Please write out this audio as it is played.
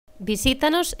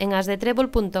Visítanos en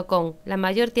asdetrebol.com, la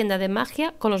mayor tienda de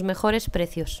magia con los mejores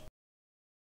precios.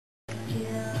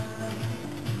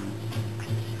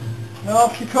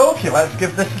 Okay, let's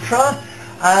give this a try.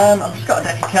 I've just got a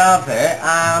deck of cards here,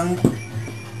 and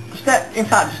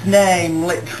just name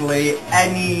literally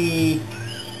any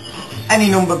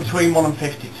number between 1 and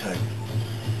 52.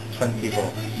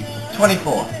 24.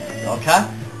 24. Okay.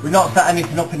 We've not set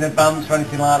anything up in advance or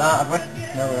anything like that, have we?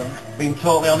 No, we haven't. Being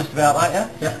totally honest about that, yeah?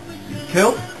 Yeah.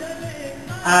 Cool.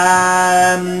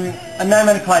 And name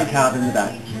any playing card in the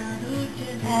deck.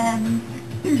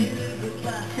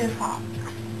 2 of hearts.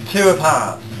 2 of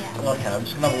hearts. Yeah. Okay, I'm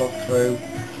just going to have a look through.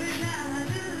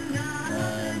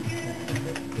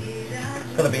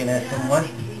 It's got to be in here somewhere.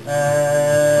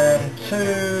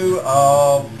 2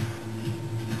 of...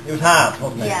 It was hearts,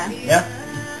 wasn't it? Yeah. Yeah?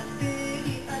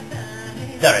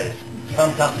 There it is.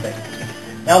 Fantastic.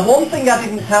 Now, one thing I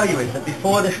didn't tell you is that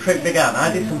before this trip began,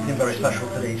 I did something very special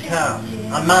to these cards.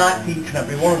 I marked each and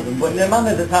every one of them, but in a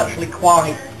manner that's actually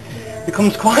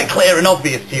becomes quite clear and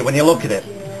obvious to you when you look at it.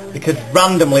 Because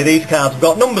randomly these cards have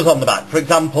got numbers on the back. For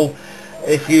example,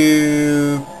 if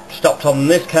you stopped on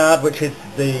this card, which is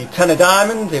the 10 of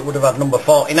diamonds, it would have had number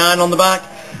 49 on the back.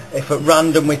 If at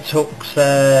random we took,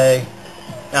 say,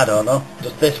 I don't know,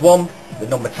 just this one,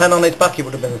 with number 10 on its back, it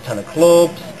would have been the 10 of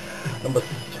clubs. Number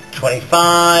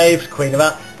 25, Queen of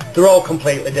Hearts. They're all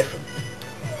completely different.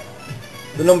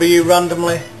 The number you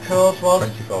randomly chose was?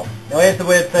 24. Now here's the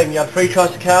weird thing, you had free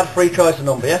choice of card, free choice of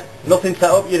number, yeah? Nothing set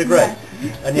up, you'd agree? Yeah.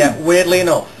 And yet, weirdly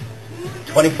enough,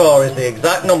 24 is the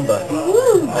exact number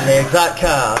on the exact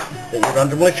card that you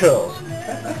randomly chose.